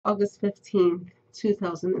August 15th,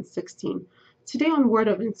 2016. Today on Word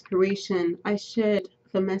of Inspiration, I shared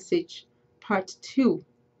the message part 2,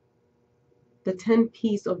 the 10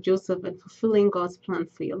 P's of Joseph and fulfilling God's plan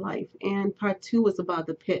for your life. And part 2 was about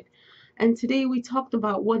the pit. And today we talked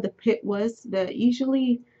about what the pit was, that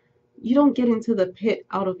usually you don't get into the pit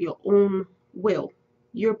out of your own will.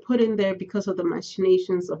 You're put in there because of the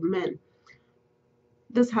machinations of men.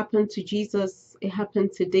 This happened to Jesus, it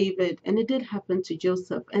happened to David, and it did happen to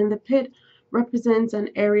Joseph. And the pit represents an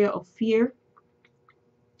area of fear,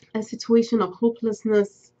 a situation of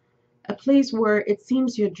hopelessness, a place where it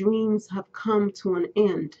seems your dreams have come to an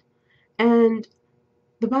end. And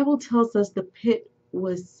the Bible tells us the pit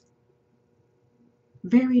was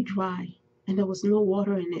very dry and there was no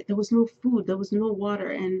water in it. There was no food, there was no water.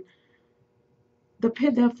 And the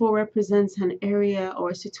pit therefore represents an area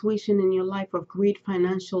or a situation in your life of great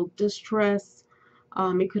financial distress.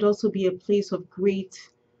 It could also be a place of great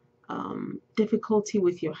difficulty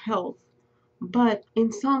with your health. But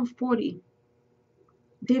in Psalm 40,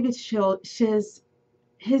 David shares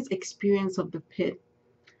his experience of the pit.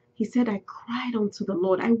 He said, I cried unto the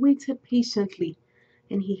Lord. I waited patiently,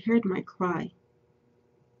 and he heard my cry.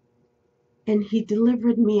 And he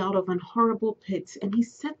delivered me out of an horrible pit, and he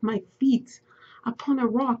set my feet upon a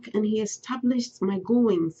rock, and he established my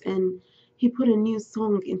goings, and he put a new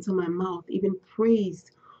song into my mouth, even praise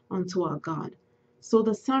unto our God. So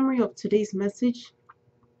the summary of today's message: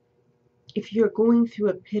 if you're going through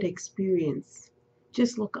a pit experience,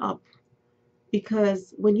 just look up,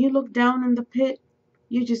 because when you look down in the pit,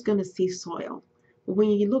 you're just going to see soil. But when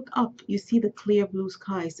you look up, you see the clear blue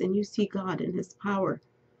skies and you see God and his power.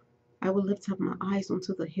 I will lift up my eyes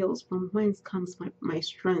unto the hills, from whence comes my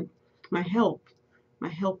strength, my help. My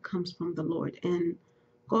help comes from the Lord, and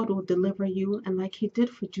God will deliver you. And like he did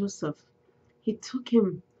for Joseph, he took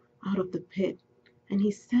him out of the pit and he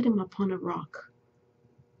set him upon a rock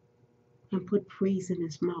and put praise in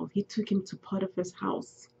his mouth. He took him to Potiphar's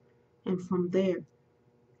house, and from there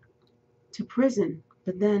to prison.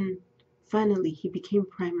 But then finally he became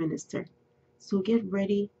prime minister. So get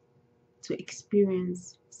ready to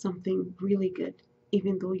experience something really good,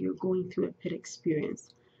 even though you're going through a pit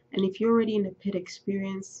experience. And if you're already in a pit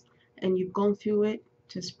experience and you've gone through it,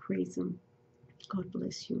 just praise him. God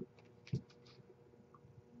bless you.